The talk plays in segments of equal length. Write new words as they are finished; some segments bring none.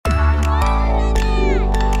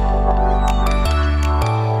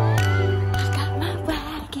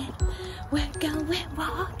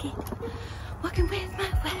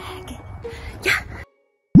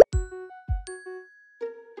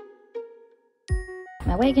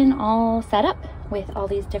my wagon all set up with all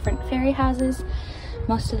these different fairy houses.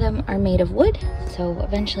 Most of them are made of wood, so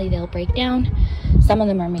eventually they'll break down. Some of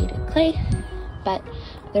them are made of clay, but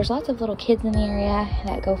there's lots of little kids in the area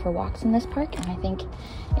that go for walks in this park, and I think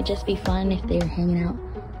it'd just be fun if they were hanging out,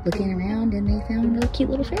 looking around, and they found a cute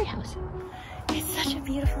little fairy house. It's such a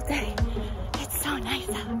beautiful day. It's so nice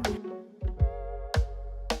out.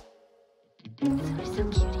 It's so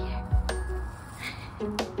cute here. So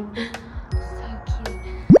cute.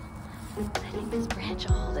 I think this branch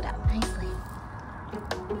will hold it up nicely.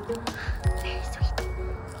 Very sweet.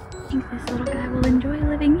 I think this little guy will enjoy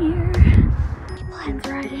living here. He blends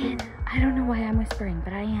right in. I don't know why I'm whispering,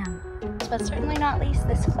 but I am. But certainly not least,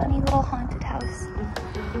 this funny little haunted house.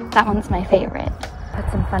 That one's my favorite. Put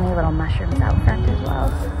some funny little mushrooms out front as well.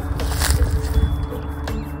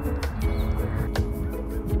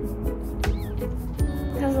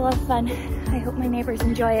 That was a lot of fun. I hope my neighbors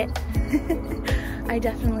enjoy it. I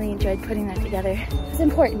definitely enjoyed putting that together. It's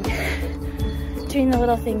important. Doing the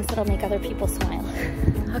little things that'll make other people smile.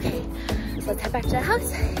 Okay, so let's head back to the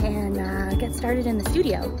house and get started in the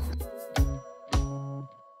studio.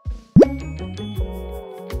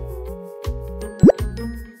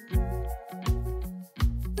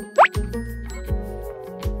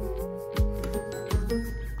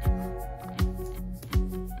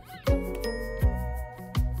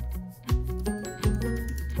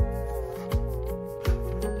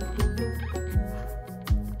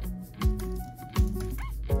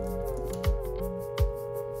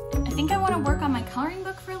 I think I want to work on my coloring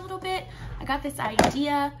book for a little bit. I got this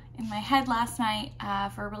idea in my head last night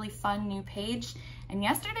for a really fun new page, and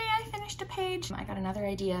yesterday I finished a page. I got another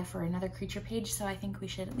idea for another creature page, so I think we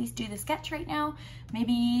should at least do the sketch right now.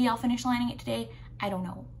 Maybe I'll finish lining it today. I don't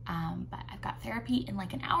know, but I've got therapy in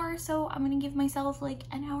like an hour, so I'm gonna give myself like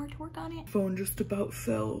an hour to work on it. Phone just about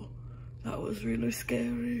fell. That was really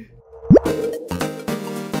scary.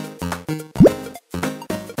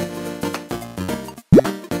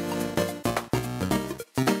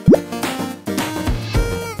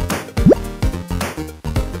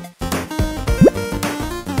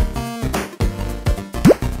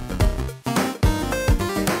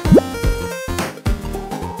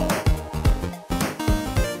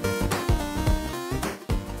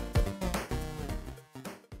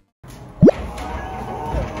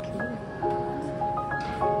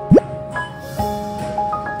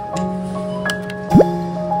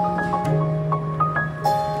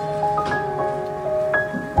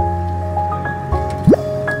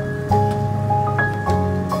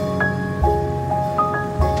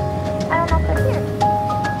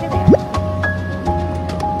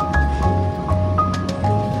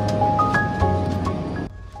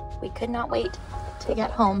 Could not wait to get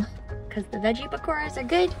home because the veggie pakoras are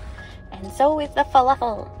good and so is the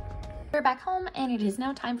falafel. We're back home and it is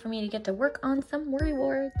now time for me to get to work on some worry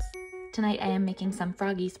warts. Tonight I am making some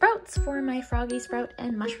froggy sprouts for my froggy sprout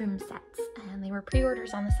and mushroom sets, and they were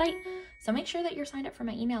pre-orders on the site, so make sure that you're signed up for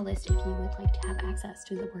my email list if you would like to have access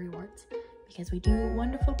to the worry warts, because we do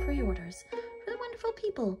wonderful pre-orders for the wonderful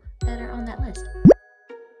people that are on that list.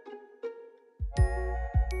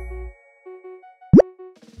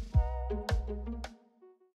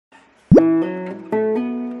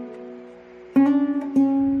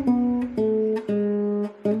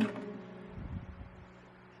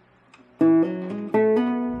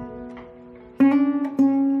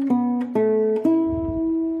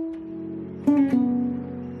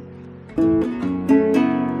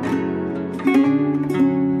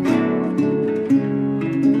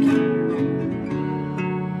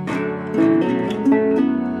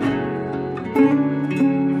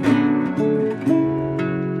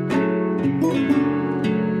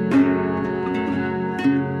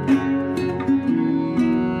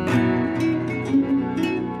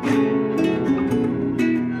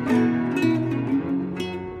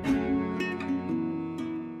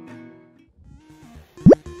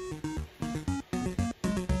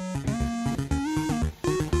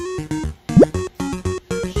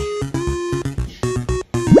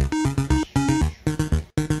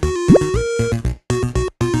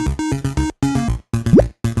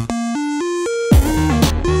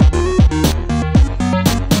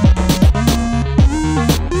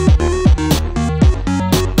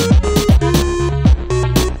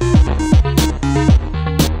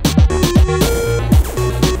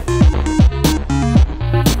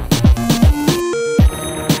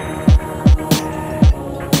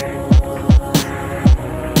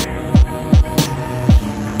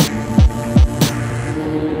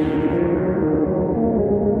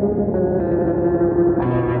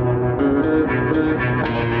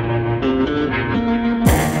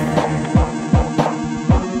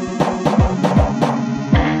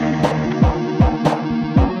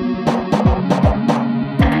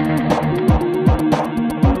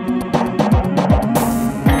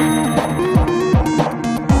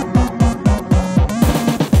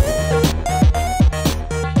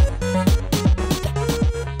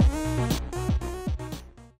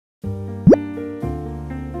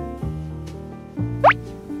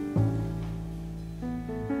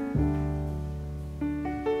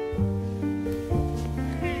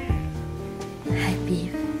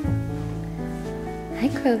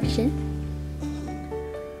 crochet.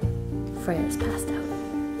 Freya's passed out.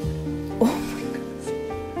 Oh my goodness.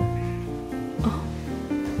 Oh.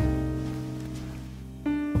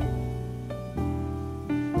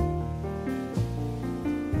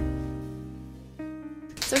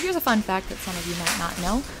 So here's a fun fact that some of you might not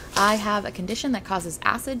know. I have a condition that causes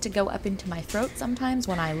acid to go up into my throat sometimes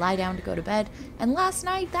when I lie down to go to bed, and last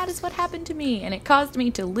night that is what happened to me, and it caused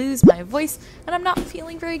me to lose my voice, and I'm not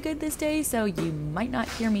feeling very good this day, so you might not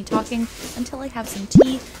hear me talking until I have some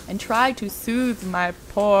tea and try to soothe my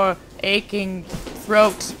poor aching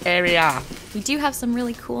throat area. We do have some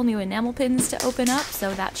really cool new enamel pins to open up,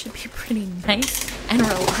 so that should be pretty nice and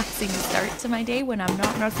relaxing start to my day when I'm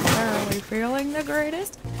not necessarily feeling the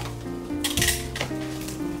greatest.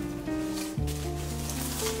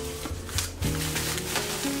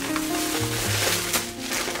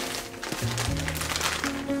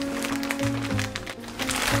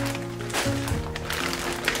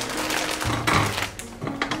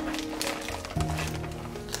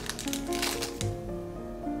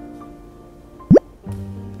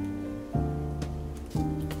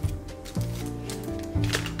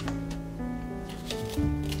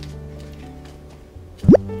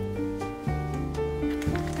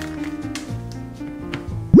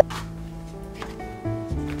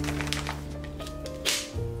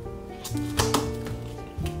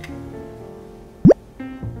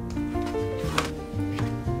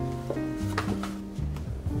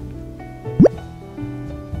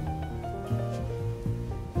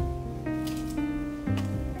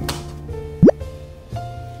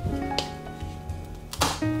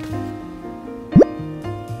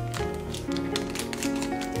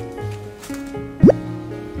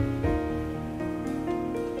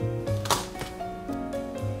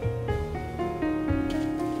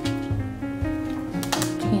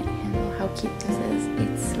 Cute this is.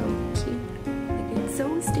 It's so cute. Like, it's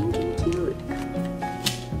so stinking cute.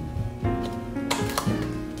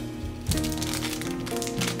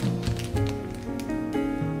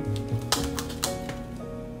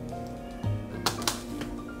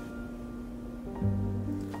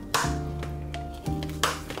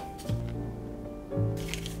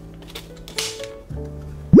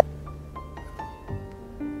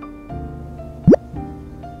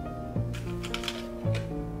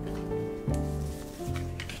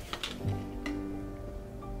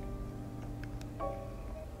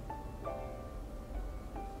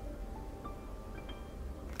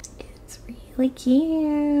 Really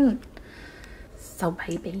cute. So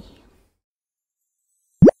baby.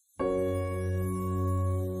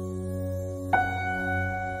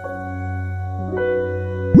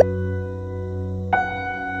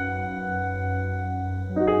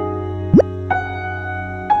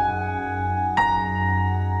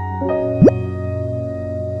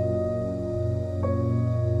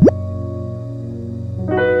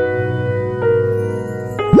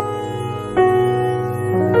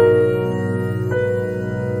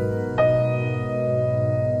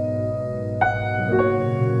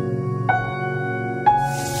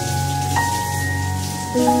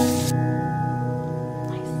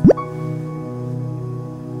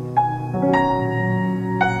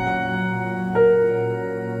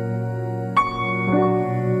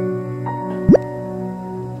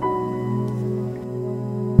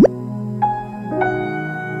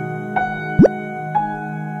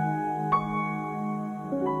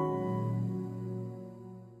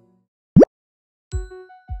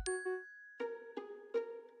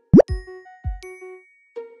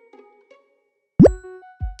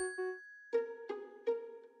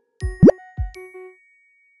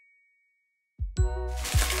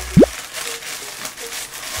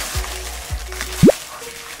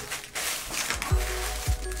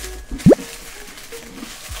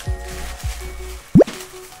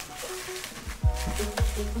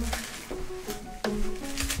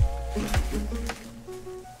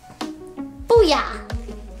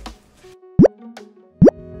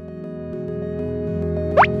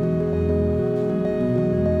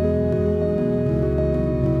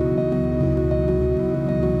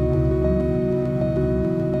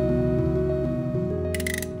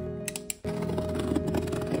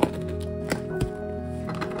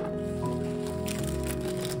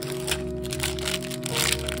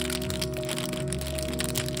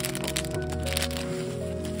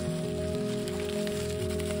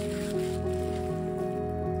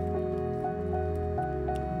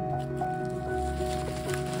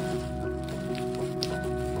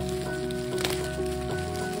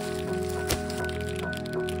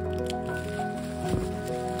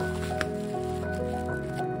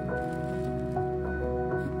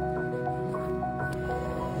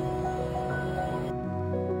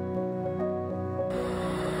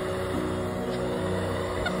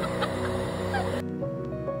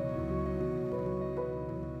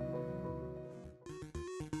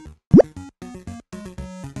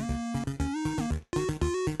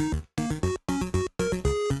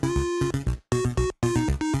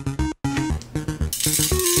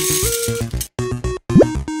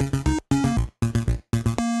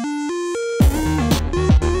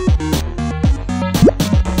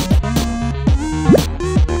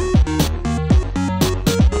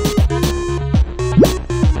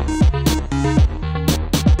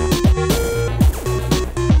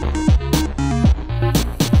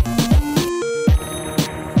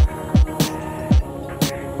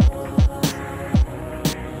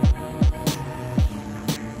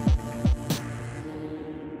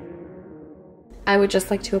 I would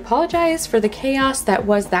just like to apologize for the chaos that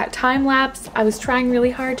was that time lapse. I was trying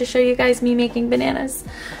really hard to show you guys me making bananas.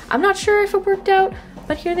 I'm not sure if it worked out,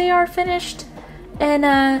 but here they are finished.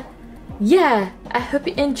 And yeah, I hope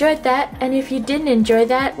you enjoyed that. And if you didn't enjoy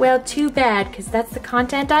that, well, too bad, because that's the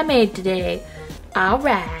content I made today.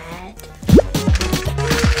 Alright.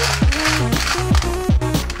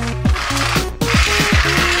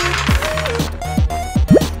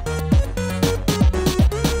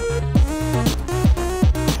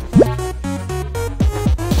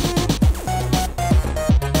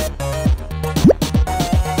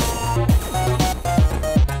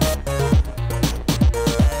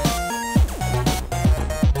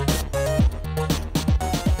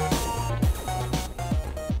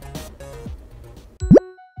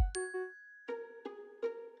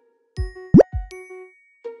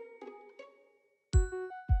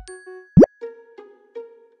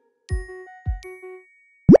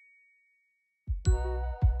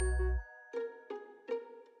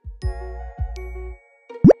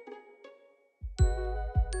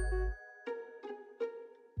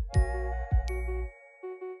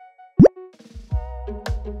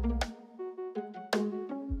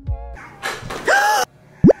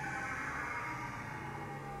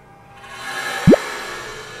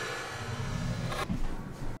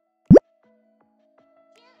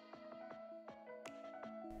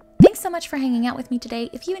 Thanks so much for hanging out with me today.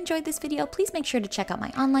 If you enjoyed this video, please make sure to check out my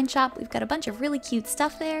online shop. We've got a bunch of really cute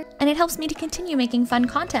stuff there, and it helps me to continue making fun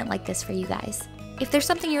content like this for you guys. If there's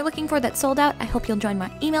something you're looking for that's sold out, I hope you'll join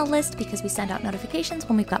my email list because we send out notifications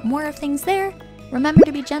when we've got more of things there. Remember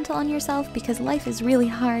to be gentle on yourself because life is really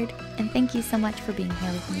hard, and thank you so much for being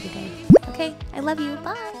here with me today. Okay, I love you.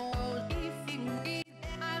 Bye!